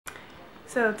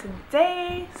So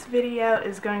today's video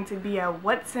is going to be a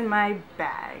what's in my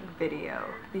bag video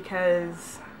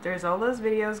because there's all those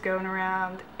videos going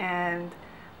around and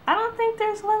I don't think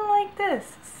there's one like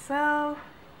this. So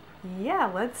yeah,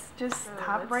 let's just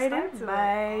hop right in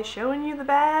by showing you the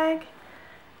bag.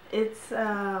 It's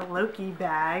a Loki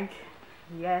bag.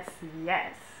 Yes,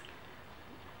 yes.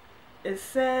 It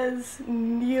says,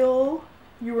 "Neil,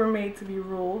 you were made to be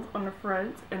ruled" on the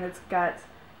front, and it's got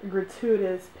a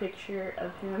gratuitous picture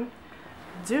of him.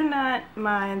 Do not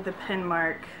mind the pen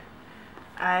mark.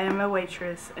 I am a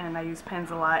waitress and I use pens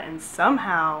a lot, and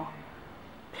somehow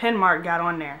pen mark got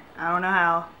on there. I don't know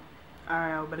how. I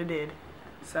don't know, but it did.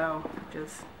 So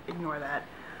just ignore that.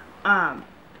 And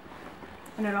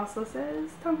it also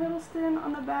says Tom Hiddleston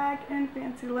on the back in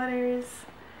fancy letters,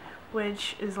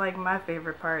 which is like my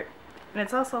favorite part. And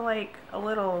it's also like a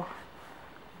little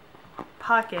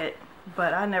pocket,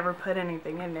 but I never put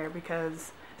anything in there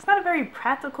because it's not a very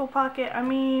practical pocket. I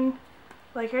mean,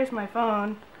 like, here's my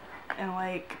phone, and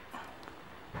like,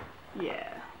 yeah,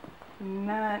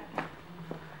 not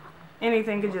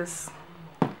anything could just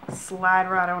slide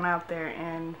right on out there,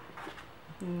 and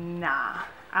nah,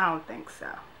 I don't think so.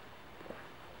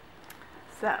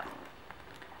 So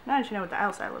now that you know what the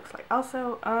outside looks like.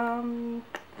 Also, I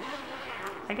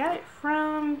got it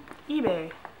from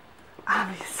eBay.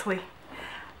 Obviously,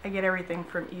 I get everything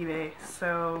from eBay,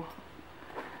 so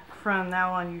from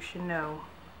now on you should know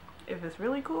if it's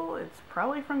really cool, it's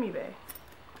probably from eBay,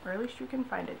 or at least you can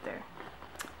find it there.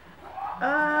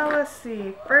 Let's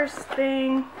see, first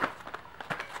thing,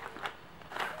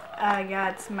 I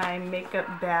got my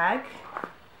makeup bag,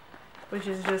 which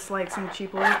is just like some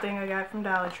cheap little thing I got from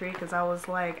Dollar Tree because I was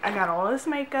like, I got all this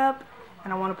makeup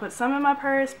and I want to put some in my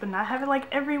purse but not have it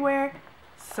like everywhere.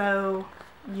 So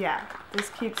yeah,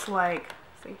 this keeps like,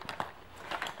 see,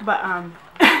 but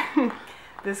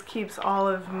this keeps all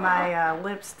of my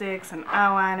lipsticks and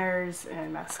eyeliners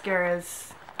and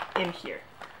mascaras in here.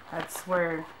 That's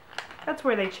where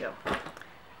they chill.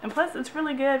 And plus it's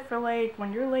really good for like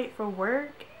when you're late for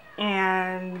work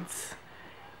and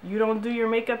you don't do your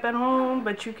makeup at home,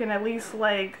 but you can at least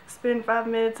like spend 5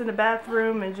 minutes in the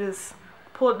bathroom and just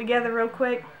pull it together real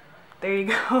quick. There you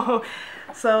go.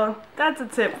 So that's a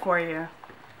tip for you.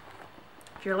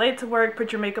 If you're late to work,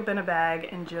 put your makeup in a bag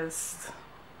and just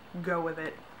go with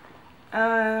it.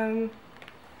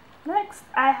 Next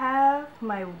I have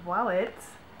my wallet,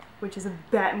 which is a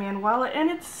Batman wallet, and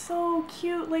it's so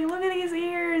cute. Like, look at these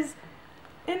ears.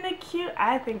 Isn't it cute?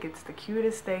 I think it's the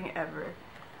cutest thing ever.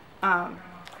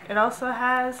 It also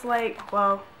has like,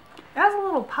 well, it has a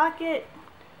little pocket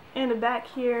in the back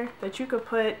here that you could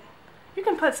put, you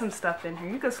can put some stuff in here.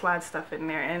 You could slide stuff in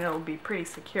there and it'll be pretty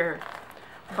secure.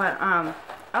 But I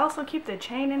also keep the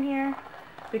chain in here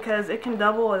because it can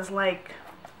double as like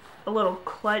a little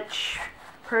clutch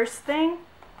purse thing.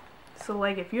 So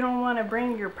like if you don't want to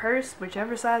bring your purse,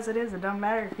 whichever size it is, it doesn't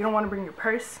matter. If you don't want to bring your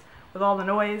purse with all the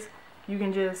noise, you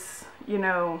can just, you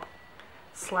know,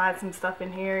 slide some stuff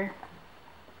in here.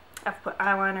 I've put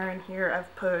eyeliner in here,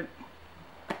 I've put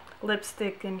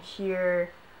lipstick in here,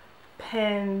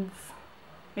 pens,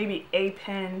 maybe a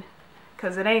pen,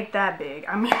 because it ain't that big.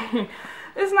 I mean,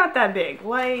 it's not that big.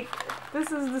 Like,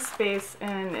 this is the space,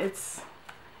 and it's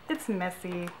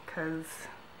messy because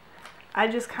I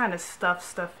just kind of stuff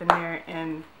stuff in there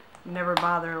and never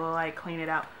bother to like clean it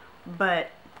out. But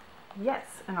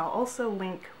yes, and I'll also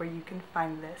link where you can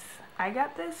find this. I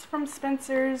got this from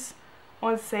Spencer's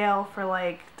on sale for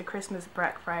like the Christmas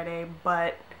Black Friday,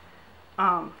 but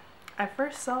I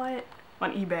first saw it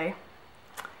on eBay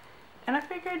and I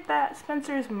figured that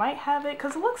Spencer's might have it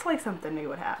because it looks like something they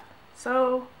would have.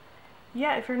 So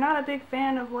yeah, if you're not a big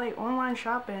fan of like online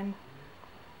shopping,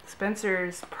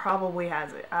 Spencer's probably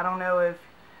has it. I don't know if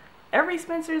every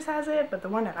Spencer's has it, but the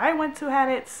one that I went to had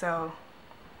it, so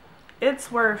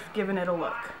it's worth giving it a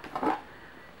look.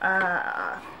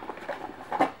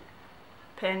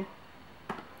 Pen.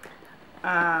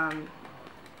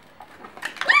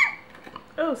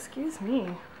 Oh, excuse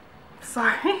me.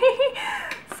 Sorry.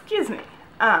 Excuse me.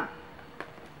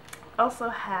 Also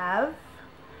have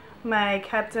my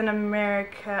Captain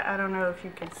America. I don't know if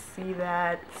you can see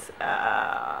that.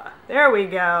 There we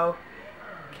go.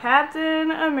 Captain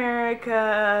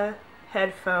America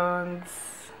headphones.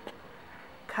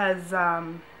 Cause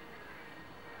I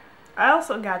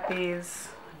also got these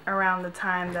around the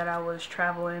time that I was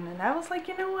traveling, and I was like,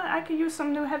 you know what, I could use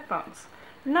some new headphones.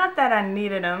 Not that I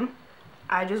needed them,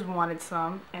 I just wanted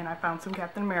some, and I found some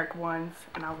Captain America ones,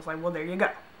 and I was like, well, there you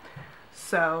go.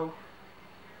 So,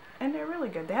 and they're really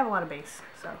good. They have a lot of bass,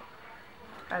 so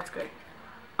that's good.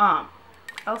 I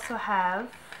also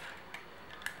have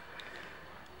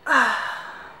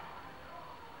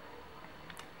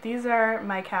these are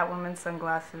my Catwoman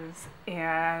sunglasses,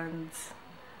 and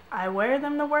I wear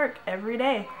them to work every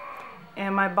day.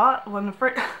 And my boss, when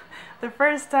the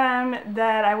first time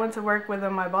that I went to work with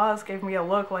them, my boss gave me a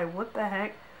look like, "What the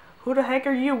heck? Who the heck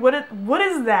are you? What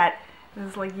is that?" And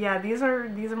it's like, yeah, these are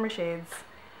my shades,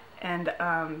 and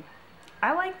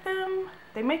I like them.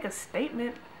 They make a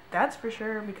statement, that's for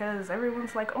sure, because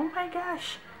everyone's like, "Oh my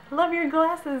gosh, love your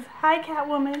glasses. Hi,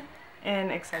 Catwoman,"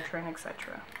 and etc. and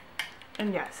etc.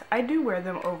 And yes, I do wear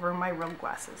them over my real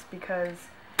glasses because,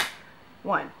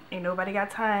 one, ain't nobody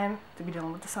got time to be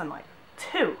dealing with the sunlight.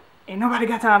 Two, ain't nobody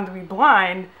got time to be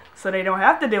blind, so they don't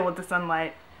have to deal with the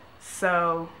sunlight.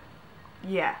 So,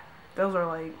 yeah, those are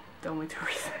like the only two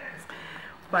reasons.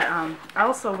 But I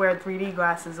also wear 3D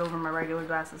glasses over my regular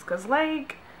glasses because,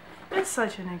 like, it's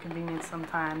such an inconvenience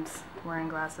sometimes wearing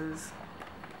glasses.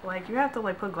 Like, you have to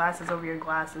like put glasses over your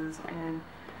glasses and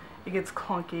it gets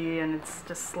clunky and it's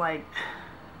just like,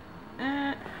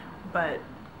 but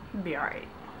it'll be alright.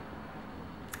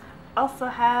 Also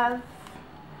have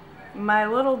my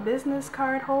little business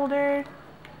card holder.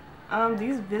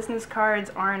 These business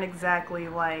cards aren't exactly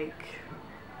like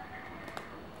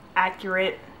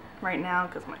accurate right now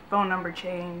because my phone number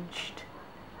changed.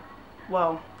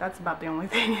 Well, that's about the only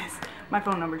thing is my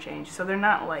phone number changed, so they're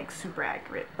not like super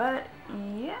accurate, but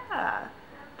yeah,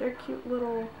 they're cute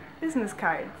little business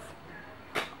cards.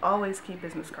 Always keep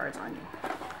business cards on you.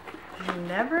 You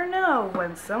never know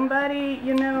when somebody,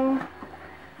 you know,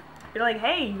 you're like,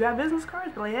 "Hey, you got business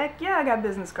cards?" They're like, "Heck yeah, I got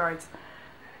business cards."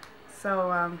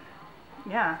 So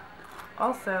yeah.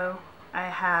 Also, I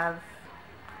have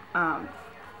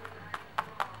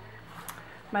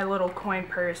my little coin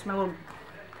purse, well,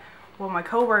 my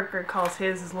coworker calls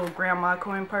his little grandma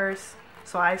coin purse,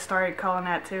 so I started calling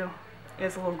that too.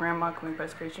 It's a little grandma coin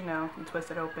purse because, you know, you twist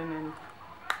it open and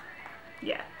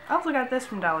yeah. I also got this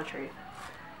from Dollar Tree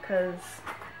because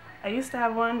I used to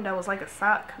have one that was like a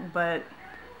sock, but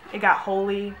it got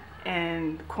holey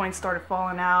and coins started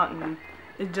falling out and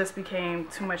it just became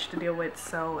too much to deal with,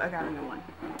 so I got a new one.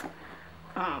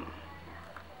 I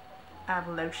have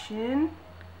lotion.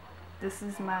 This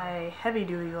is my heavy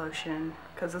duty lotion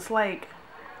because it's like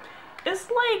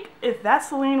if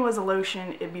Vaseline was a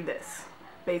lotion, it'd be this,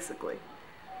 basically.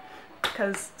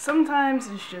 Because sometimes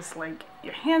it's just like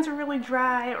your hands are really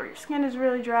dry or your skin is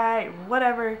really dry,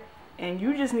 whatever, and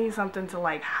you just need something to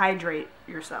like hydrate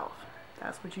yourself.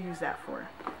 That's what you use that for.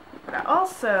 But I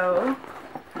also,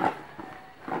 I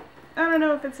don't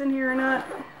know if it's in here or not.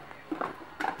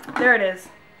 There it is.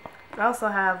 I also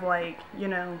have, like, you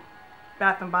know,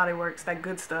 Bath and Body Works, that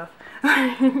good stuff.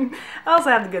 I also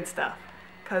have the good stuff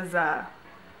because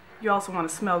you also want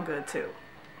to smell good too.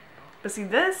 But see,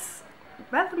 this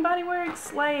Bath and Body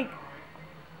Works, like,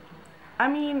 I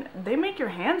mean, they make your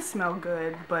hands smell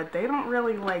good, but they don't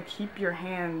really like keep your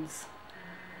hands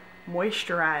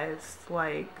moisturized.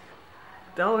 Like,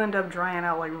 they'll end up drying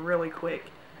out like really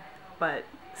quick, but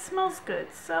it smells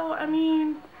good. So I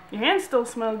mean, your hands still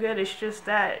smell good, it's just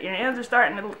that your hands are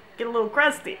starting to get a little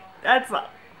crusty. That's all.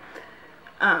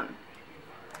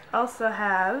 Also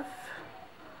have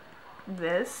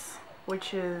this,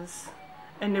 which is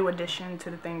a new addition to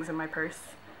the things in my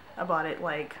purse. I bought it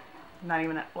like not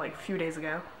even like a few days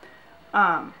ago.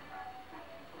 Yeah,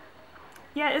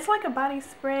 it's like a body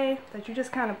spray that you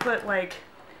just kind of put like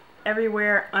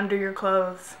everywhere under your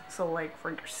clothes. So like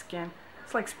for your skin,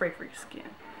 it's like spray for your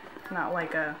skin, not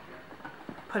like a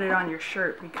put it on your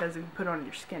shirt, because if you put it on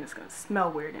your skin, it's gonna smell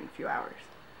weird in a few hours.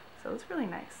 So it's really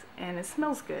nice and it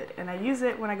smells good, and I use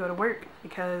it when I go to work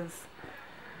because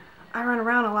I run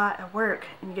around a lot at work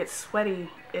and you get sweaty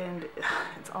and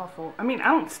it's awful. I mean, I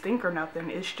don't stink or nothing,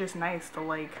 it's just nice to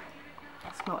like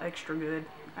smell extra good,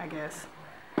 I guess.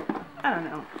 I don't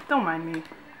know, don't mind me.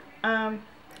 I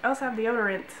also have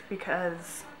deodorant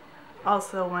because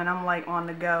also when I'm like on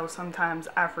the go, sometimes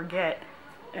I forget,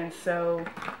 and so,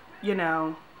 you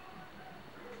know,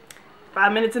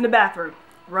 5 minutes in the bathroom,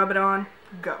 rub it on,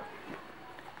 go.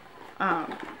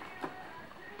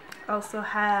 Also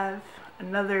have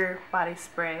another body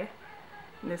spray.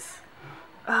 This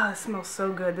it smells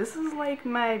so good. This is like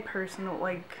my personal,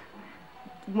 like,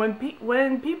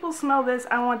 when people smell this,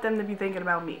 I want them to be thinking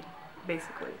about me,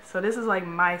 basically. So this is like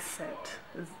my scent,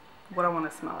 is what I want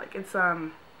to smell like. It's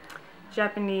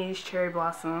Japanese cherry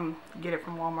blossom. Get it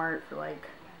from Walmart for like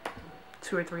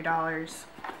 $2 or $3.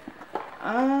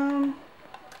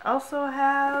 Also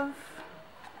have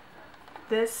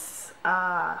this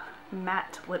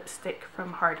matte lipstick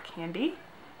from Hard Candy,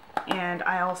 and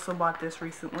I also bought this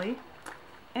recently,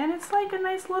 and it's like a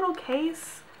nice little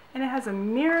case, and it has a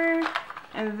mirror,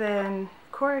 and then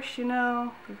of course, you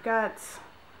know, you've got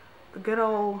the good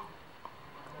old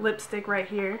lipstick right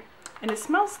here. And it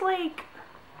smells like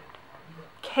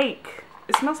cake.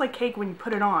 It smells like cake when you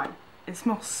put it on. It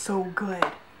smells so good.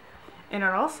 And it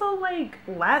also like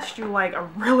lasts you like a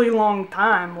really long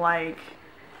time. Like,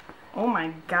 oh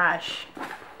my gosh.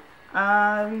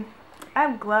 I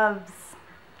have gloves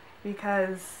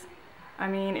because, I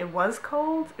mean, it was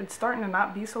cold. It's starting to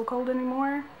not be so cold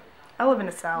anymore. I live in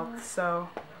the South, so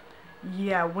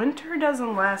yeah, winter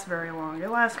doesn't last very long.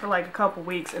 It lasts for like a couple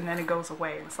weeks and then it goes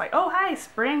away. It's like, oh hi,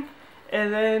 spring.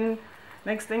 And then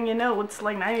next thing you know, it's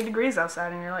like 90 degrees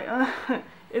outside and you're like,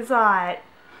 it's hot.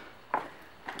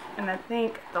 And I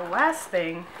think the last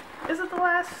thing, is it the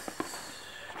last?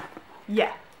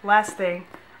 Yeah, last thing.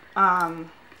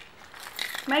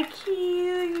 My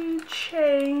key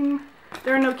chain.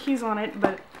 There are no keys on it,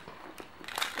 but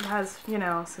it has, you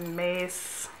know, some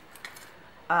mace,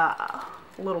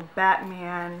 little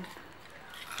Batman,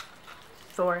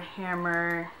 Thor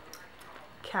hammer,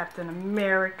 Captain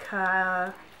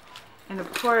America, and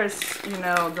of course, you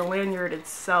know, the lanyard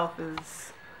itself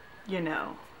is, you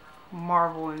know,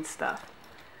 Marvel and stuff.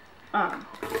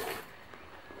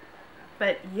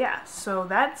 But yeah, so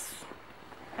that's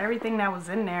everything that was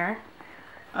in there,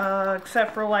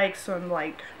 except for like some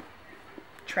like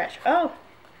trash. Oh,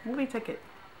 movie ticket.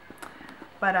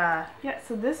 But yeah,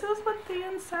 so this is what the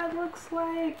inside looks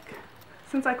like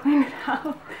since I cleaned it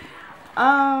out.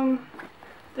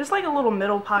 There's like a little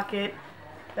middle pocket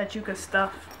that you could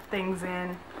stuff things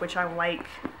in, which I like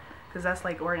because that's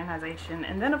like organization.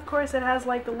 And then of course it has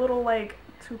like the little like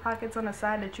 2 pockets on the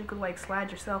side that you could like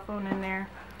slide your cell phone in there,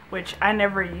 which I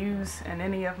never use in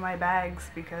any of my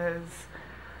bags because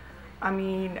I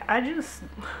mean, I just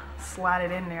slide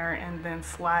it in there and then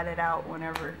slide it out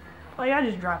whenever. Like, I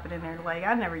just drop it in there. Like,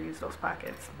 I never use those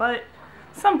pockets. But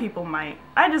some people might.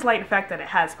 I just like the fact that it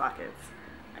has pockets.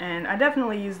 And I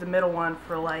definitely use the middle one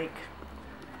for, like,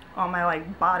 all my,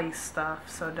 like, body stuff.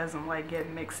 So it doesn't, like, get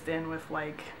mixed in with,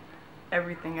 like,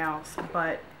 everything else.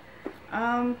 But,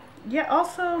 yeah,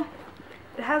 also,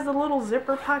 it has a little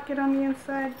zipper pocket on the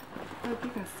inside. I don't know if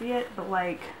you can see it, but,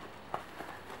 like,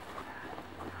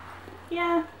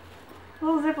 yeah,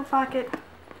 little zipper pocket.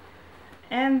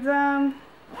 And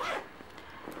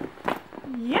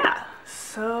yeah,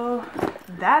 so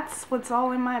that's what's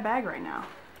all in my bag right now.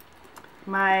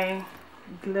 My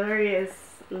glorious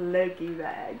Loki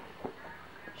bag.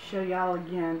 Show y'all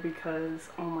again because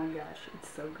oh my gosh, it's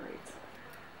so great.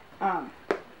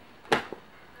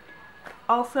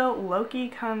 Also, Loki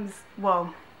comes,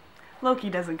 well, Loki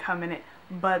doesn't come in it,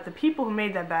 but the people who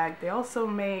made that bag, they also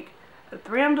make a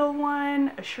Thranduil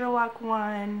one, a Sherlock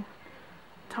one,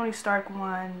 Tony Stark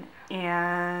one,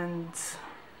 and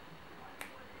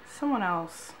someone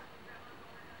else.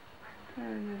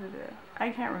 I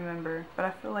can't remember, but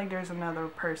I feel like there's another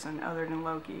person other than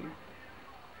Loki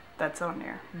that's on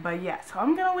there. But yeah, so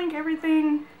I'm gonna link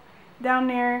everything down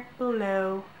there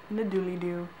below in the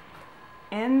doobly-doo.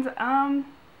 And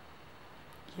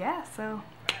yeah, so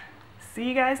see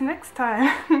you guys next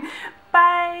time.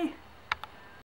 Bye!